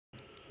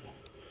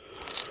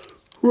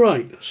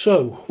Right,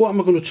 so what am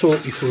I going to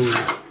talk you through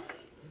here?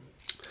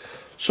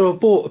 So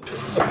I've bought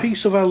a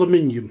piece of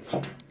aluminium.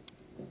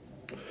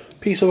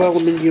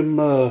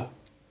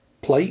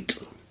 Plate.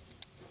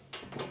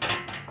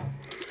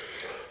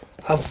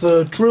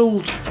 I've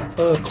drilled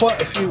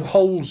quite a few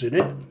holes in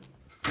it,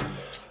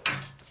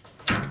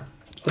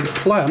 and the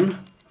plan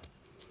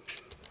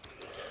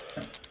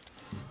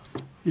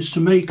is to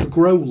make a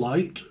grow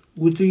light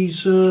with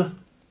these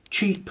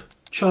cheap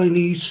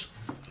Chinese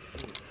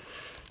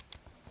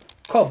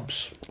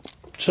cobs.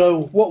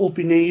 So what we'll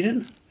be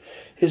needing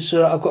is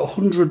I've got a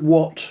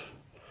 100-watt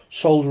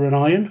soldering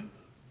iron,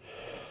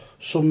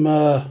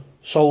 some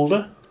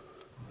solder,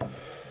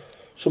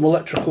 some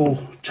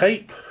electrical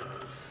tape,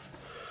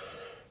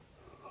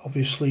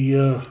 obviously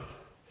a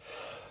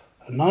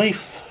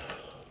knife,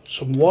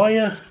 some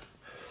wire.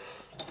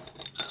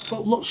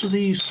 Got lots of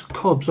these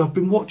cobs. I've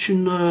been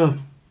watching, let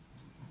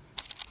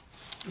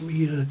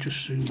me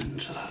just zoom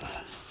into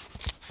that.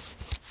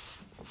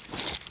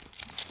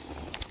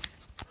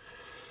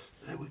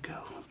 There we go,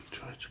 let me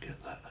try to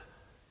get that.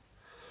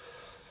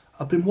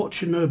 I've been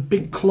watching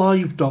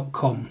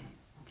bigclive.com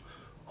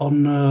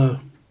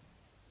on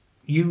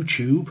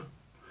YouTube.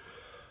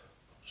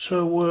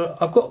 So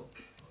I've got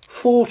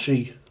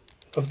 40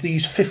 of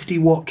these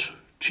 50-watt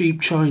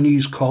cheap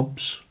Chinese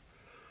cobs.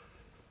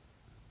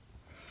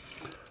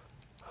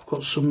 I've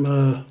got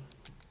some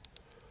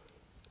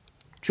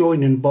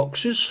joining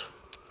boxes,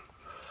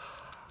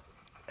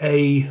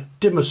 a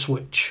dimmer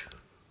switch,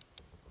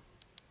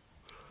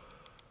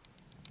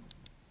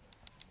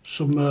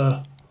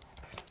 some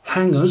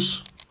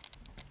hangers,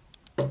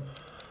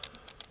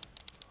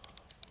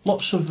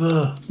 lots of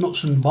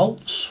nuts and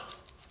bolts,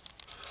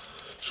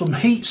 some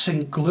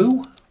heatsink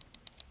glue,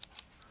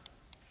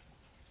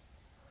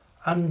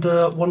 and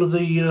one of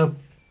the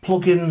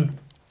plug-in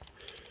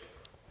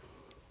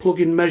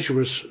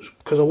measurers,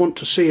 because I want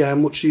to see how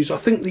much these. I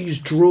think these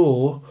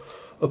draw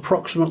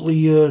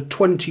approximately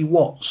 20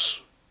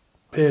 watts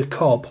per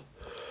cob.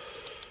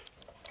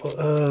 But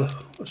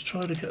let's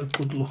try to get a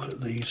good look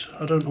at these.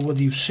 I don't know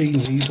whether you've seen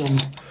these on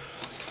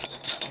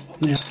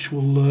the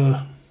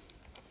actual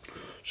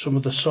some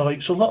of the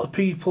sites. A lot of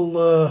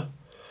people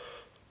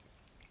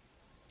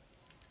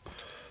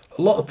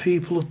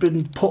have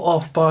been put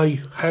off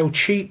by how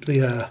cheap they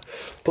are.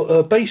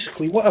 But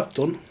basically what I've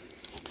done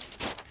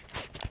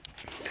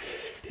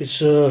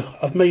is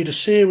I've made a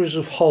series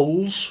of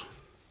holes.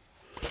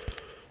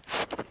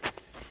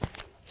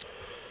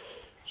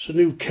 It's a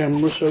new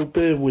camera, so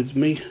bear with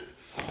me.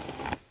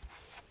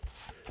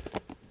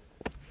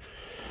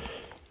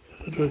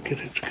 How do I get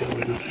it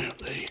going on out?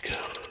 There you go.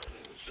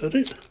 Is that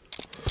it?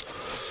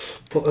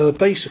 But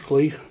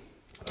basically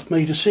I've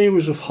made a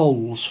series of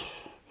holes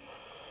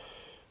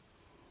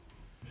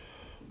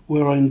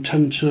where I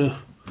intend to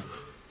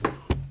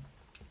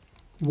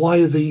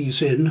wire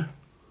these in.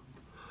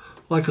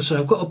 Like I say,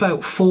 I've got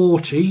about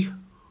 40.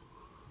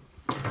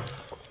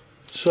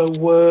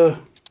 So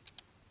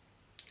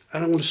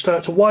and I'm going to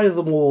start to wire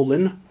them all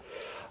in,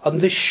 and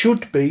this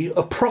should be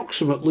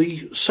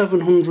approximately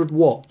 700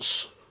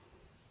 watts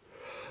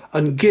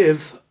and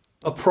give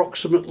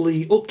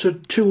approximately up to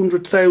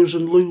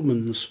 200,000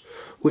 lumens,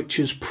 which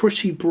is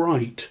pretty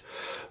bright.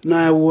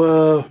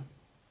 Now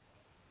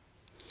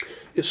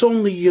it's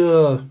only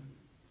an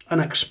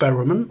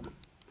experiment.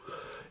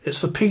 It's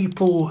for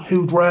people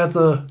who'd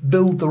rather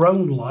build their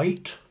own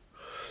light.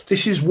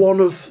 This is one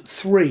of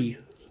 3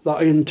 that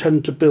I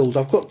intend to build.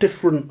 I've got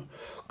different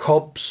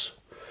cobs,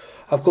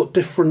 I've got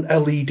different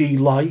LED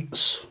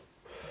lights.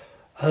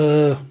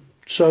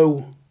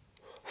 So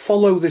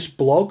follow this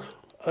blog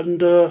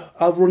and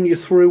I'll run you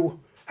through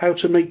how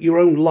to make your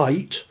own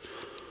light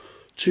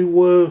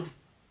to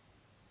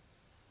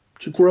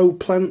grow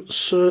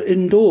plants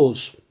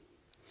indoors.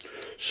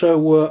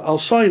 So I'll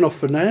sign off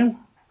for now,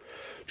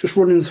 just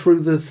running through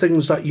the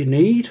things that you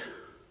need.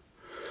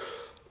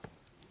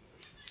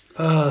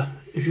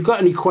 If you've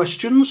got any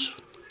questions,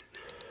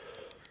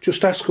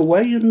 just ask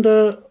away, and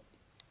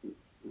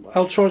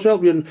I'll try to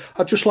help you. And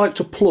I'd just like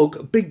to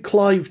plug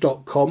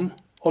bigclive.com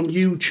on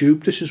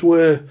YouTube. This is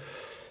where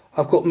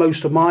I've got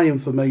most of my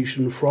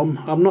information from.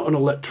 I'm not an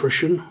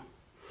electrician,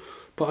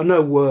 but I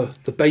know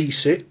the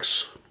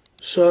basics.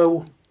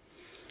 So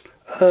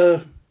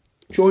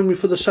join me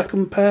for the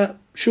second part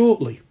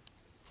shortly.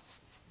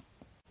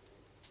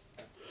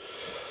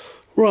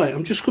 Right,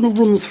 I'm just going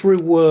to run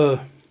through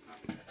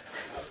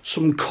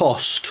some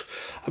cost.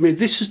 I mean,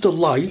 this is the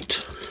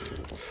light.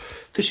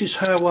 This is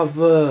how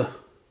I've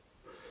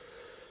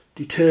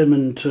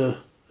determined to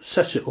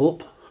set it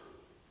up.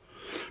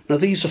 Now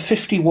these are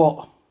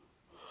 50-watt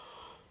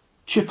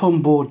chip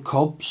on board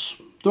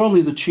cobs. They're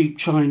only the cheap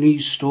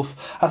Chinese stuff.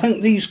 I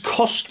think these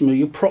cost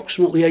me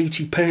approximately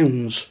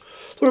 £80.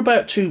 They're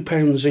about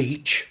 £2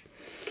 each.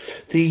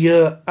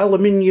 The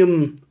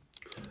aluminium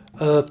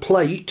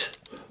plate,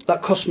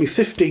 that cost me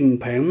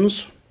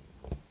 £15.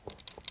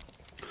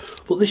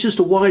 But this is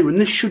the wiring.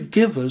 This should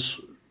give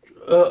us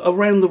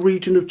around the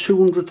region of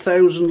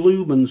 200,000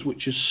 lumens,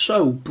 which is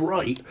so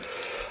bright.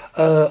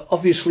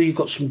 Obviously you've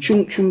got some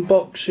junction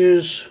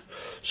boxes,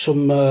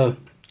 some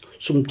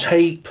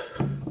tape.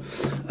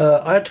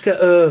 I had to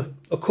get a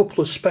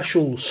couple of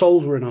special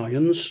soldering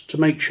irons to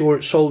make sure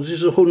it solders. This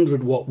is a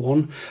 100 watt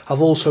one.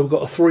 I've also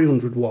got a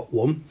 300 watt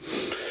one.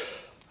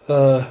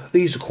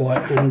 These are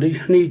quite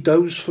handy. Need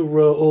those for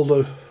all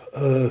the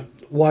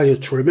wire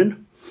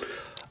trimming.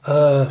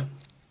 Got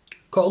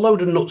a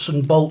load of nuts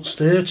and bolts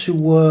there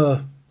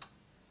to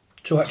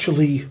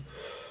actually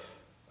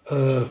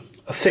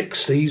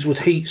affix these with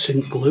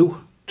heatsink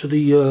glue to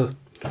the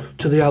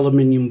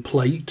aluminium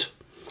plate.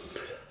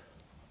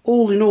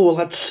 All in all,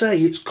 I'd say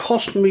it's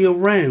cost me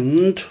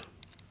around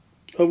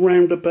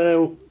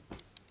about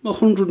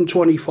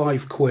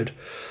 125 quid.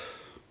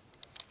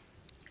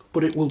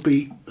 But it will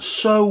be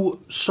so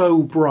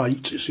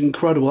bright, it's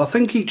incredible. I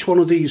think each one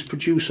of these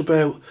produce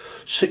about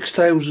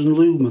 6,000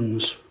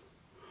 lumens.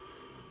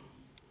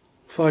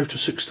 5 to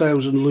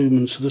 6,000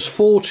 lumens. So there's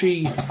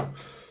 40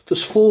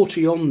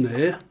 on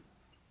there.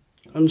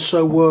 And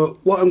so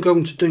what I'm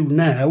going to do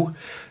now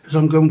is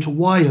I'm going to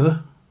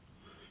wire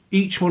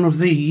each one of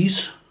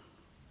these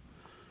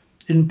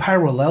in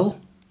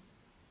parallel.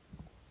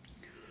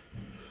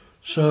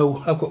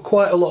 So I've got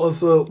quite a lot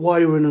of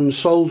wiring and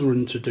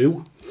soldering to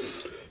do.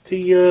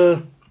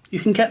 You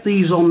can get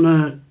these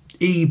on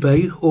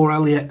eBay or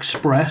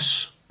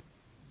AliExpress,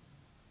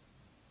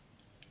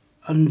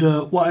 and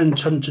what I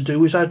intend to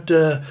do is add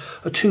a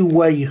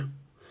two-way.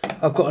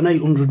 I've got an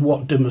 800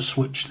 watt dimmer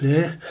switch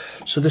there,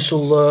 so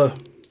this'll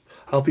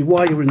I'll be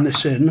wiring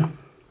this in,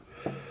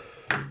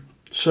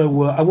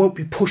 so I won't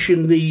be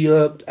pushing the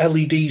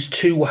LEDs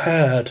too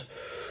hard,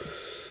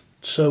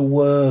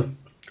 so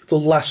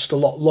they'll last a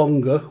lot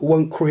longer,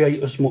 won't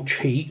create as much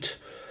heat.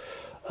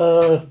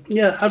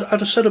 Yeah, I'd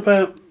have said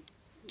about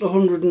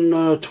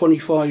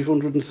 125,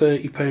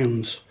 130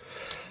 pounds,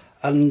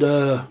 and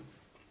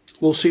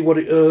we'll see what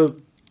it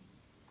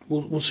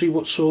we'll see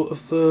what sort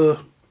of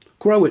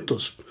grow it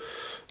does.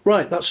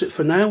 Right, that's it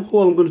for now.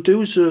 All I'm going to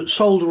do is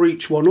solder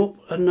each one up,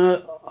 and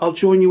I'll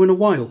join you in a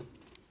while.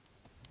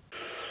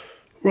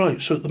 Right,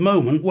 so at the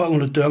moment what I'm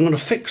going to do, I'm going to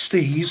fix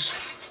these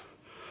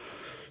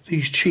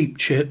cheap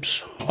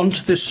chips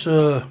onto this.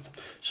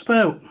 It's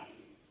about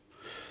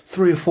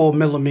 3 or 4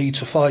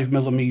 millimeter,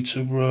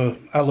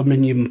 5mm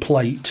aluminium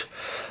plate.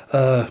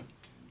 What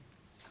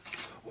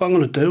I'm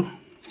going to do,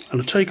 I'm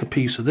going to take a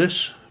piece of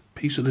this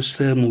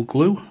thermal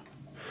glue.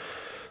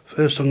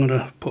 First I'm going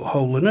to put a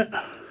hole in it.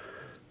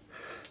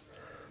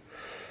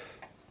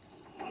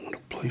 I'm going to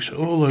place it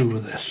all over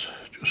this,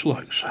 just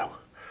like so.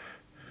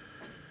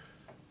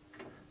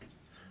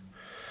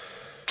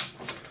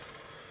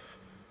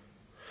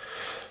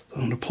 I'm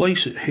going to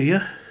place it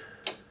here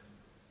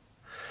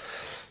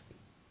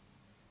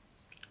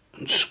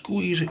and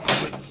squeeze it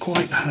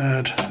quite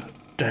hard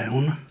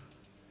down.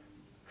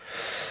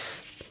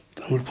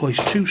 I'm going to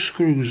place 2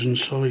 screws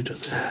inside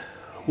it there.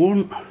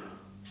 1,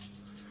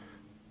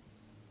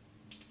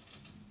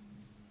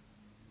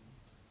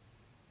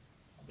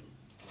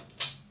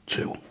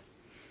 2.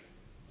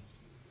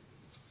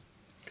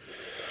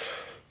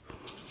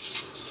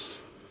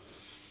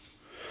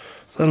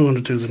 Then I'm going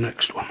to do the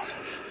next one.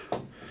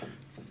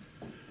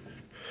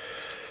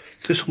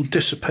 This will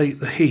dissipate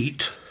the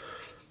heat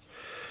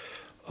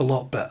a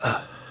lot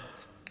better.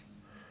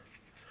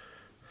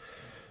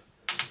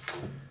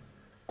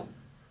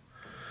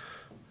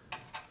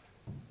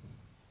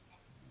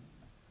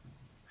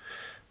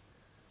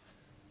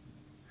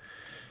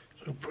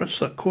 So press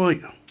that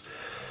put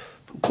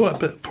quite a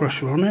bit of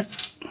pressure on it,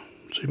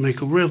 so you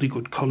make a really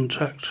good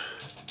contact.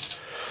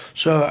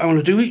 So I'm going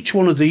to do each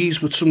one of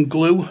these with some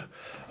glue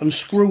and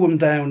screw them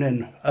down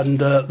in, and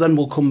then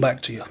we'll come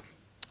back to you.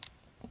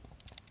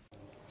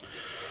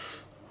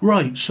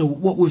 Right, so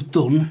what we've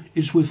done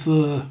is we've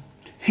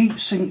heat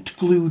sinked,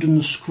 glued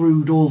and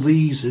screwed all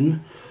these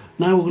in.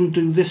 Now we're going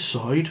to do this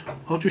side.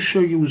 I'll just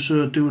show you as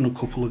doing a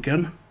couple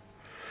again.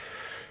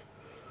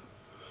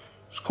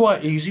 It's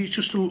quite easy, it's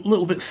just a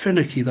little bit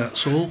finicky,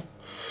 that's all.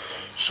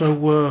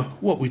 So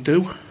what we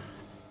do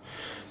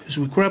is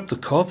we grab the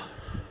cob,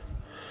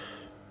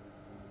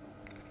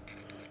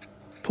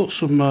 put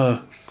some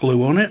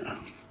glue on it,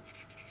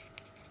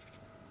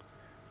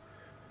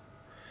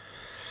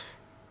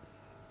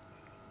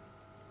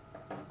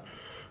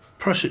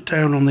 press it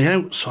down on the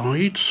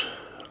outsides,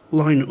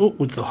 line it up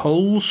with the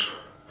holes,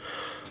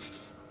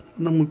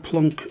 and then we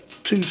plonk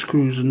 2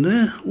 screws in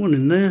there, 1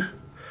 in there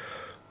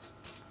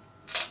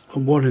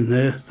and 1 in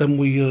there, then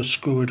we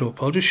screw it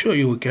up. I'll just show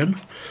you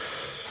again.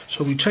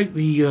 So we take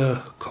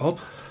the cob,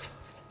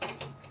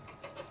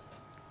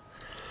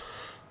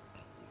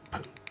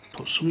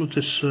 put some of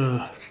this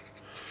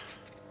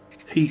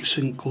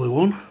heatsink glue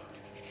on,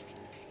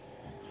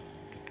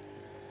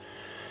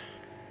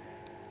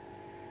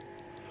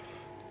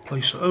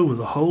 place it over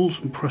the holes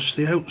and press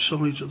the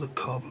outsides of the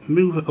cob and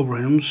move it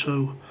around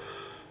so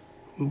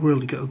we'll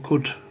really get a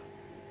good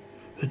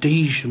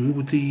adhesion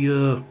with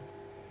the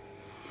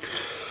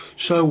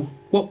so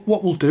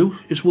what we'll do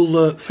is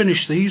we'll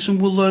finish these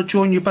and we'll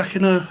join you back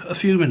in a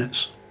few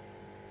minutes.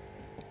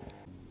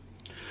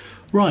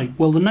 Right,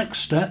 well the next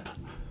step,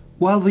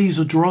 while these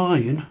are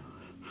drying,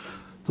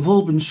 they've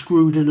all been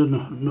screwed in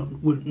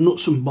and with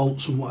nuts and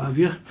bolts and what have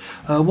you.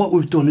 What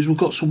we've done is we've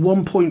got some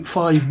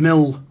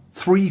 1.5mm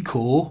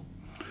 3-core,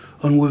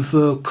 and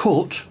we've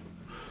cut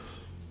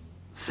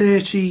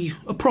 30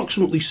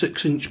 approximately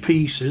 6-inch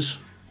pieces.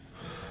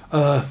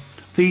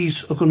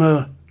 These are going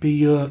to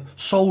be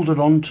soldered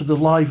onto the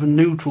live and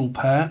neutral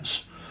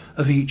parts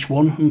of each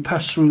one and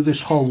pass through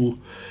this hole.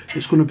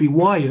 It's going to be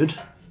wired.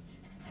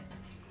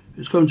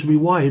 It's going to be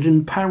wired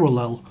in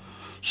parallel,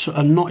 so,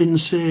 and not in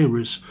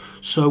series.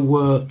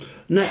 So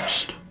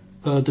next,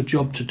 the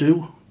job to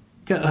do,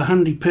 get a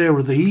handy pair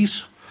of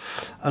these,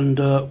 and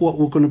what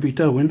we're going to be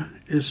doing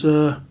is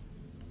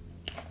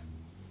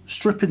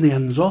stripping the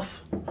ends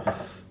off,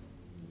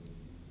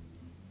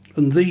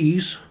 and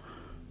these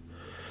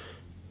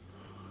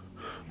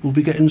will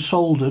be getting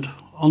soldered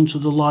onto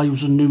the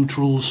lives and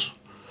neutrals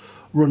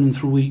running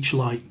through each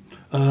light.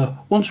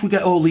 Once we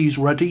get all these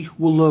ready,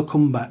 we'll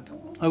come back.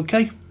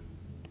 Okay?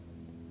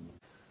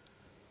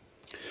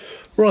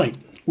 Right,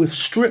 we've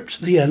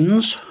stripped the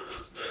ends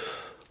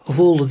of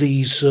all of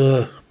these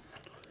 3-core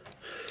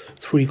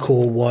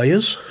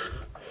wires.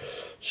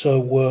 So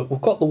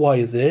we've got the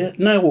wire there.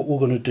 Now what we're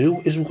going to do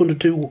is we're going to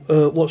do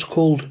what's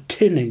called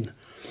tinning.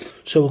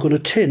 So we're going to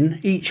tin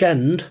each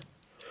end,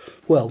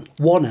 well,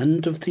 one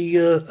end of the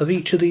of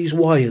each of these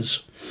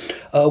wires.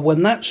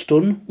 When that's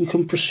done, we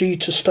can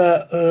proceed to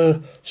start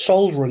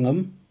soldering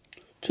them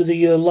to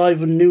the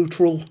live and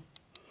neutral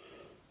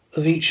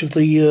of each of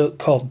the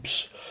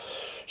cobs.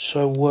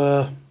 So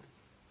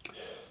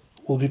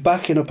we'll be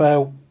back in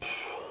about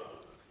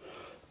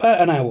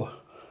an hour.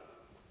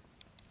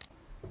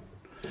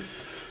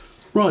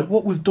 Right,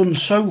 what we've done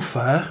so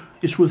far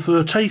is we've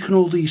taken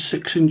all these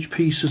 6-inch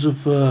pieces of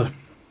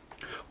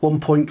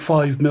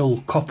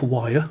 1.5mm copper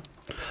wire,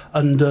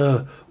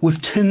 and we've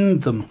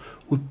tinned them.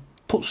 We've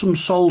put some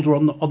solder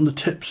on the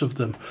tips of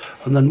them,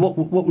 and then what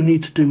we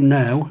need to do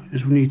now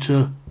is we need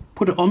to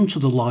put it onto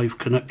the live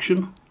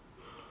connection,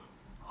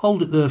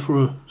 hold it there for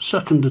a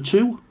second or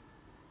two,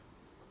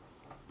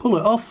 pull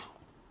it off,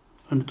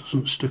 and it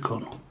doesn't stick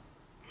on.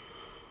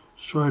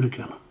 Let's try it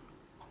again.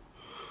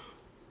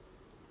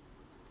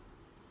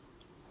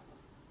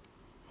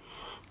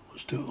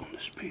 Let's do it on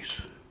this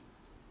piece.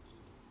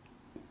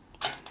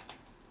 There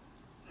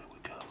we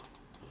go.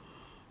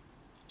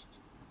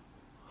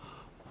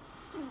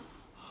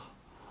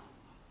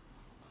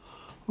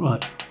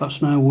 Right,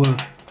 that's now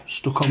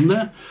stuck on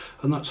there,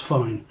 and that's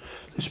fine.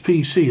 This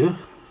piece here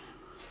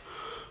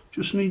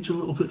just needs a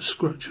little bit of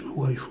scratching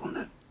away from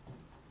it.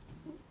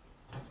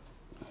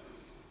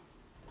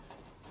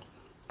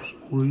 For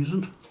some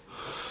reason.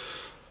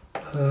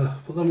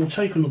 But then we'll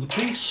take another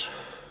piece.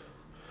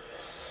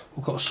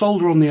 We've got a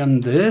solder on the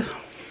end there.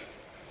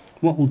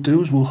 What we'll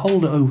do is we'll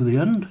hold it over the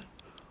end.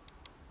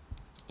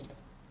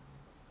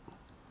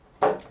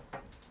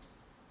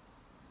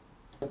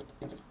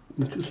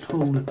 We just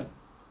hold it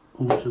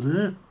onto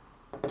there.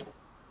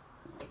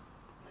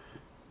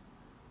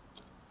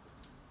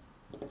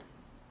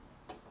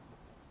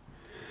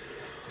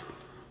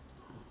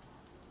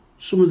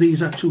 Some of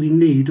these actually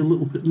need a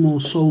little bit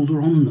more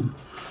solder on them.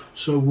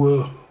 So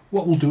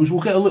what we'll do is we'll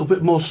get a little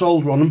bit more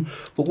solder on them,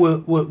 but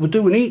we're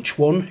doing each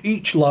one,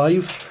 each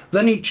live,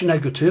 then each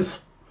negative,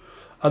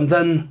 and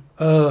then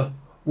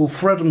we'll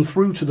thread them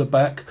through to the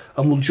back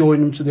and we'll join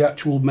them to the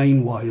actual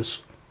main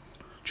wires.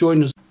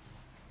 Join us.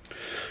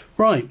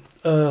 Right,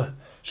 so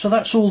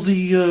that's all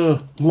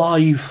the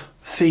live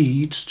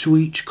feeds to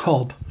each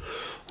cob.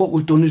 What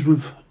we've done is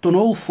we've done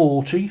all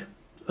 40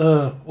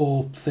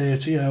 or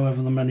 30,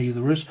 however many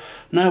there is.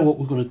 Now what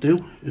we're going to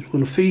do is we're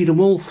going to feed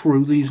them all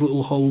through these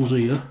little holes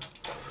here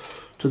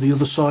to the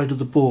other side of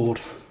the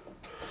board.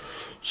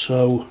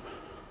 So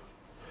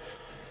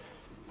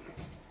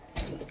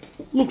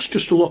looks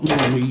just a lot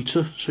more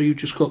neater, so you've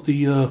just got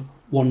the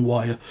one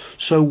wire.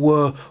 So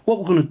what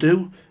we're going to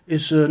do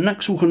is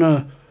next we're going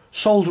to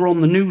solder on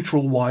the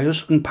neutral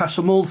wires and pass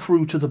them all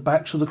through to the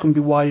back so they can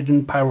be wired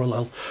in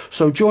parallel.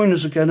 So join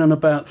us again in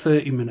about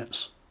 30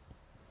 minutes.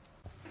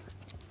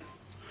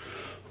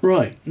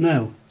 Right,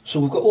 now, so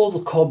we've got all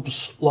the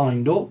cobs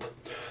lined up.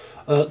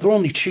 They're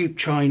only cheap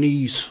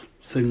Chinese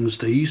things,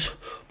 these,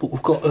 but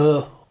we've got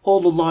all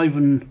the live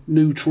and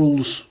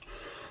neutrals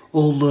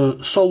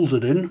all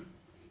soldered in,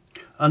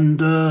 and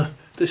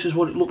this is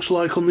what it looks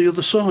like on the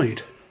other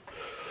side.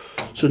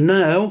 So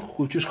now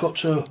we've just got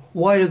to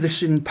wire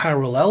this in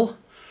parallel,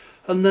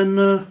 and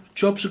then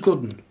job's a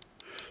good one.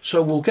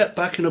 So we'll get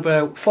back in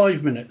about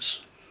 5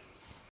 minutes.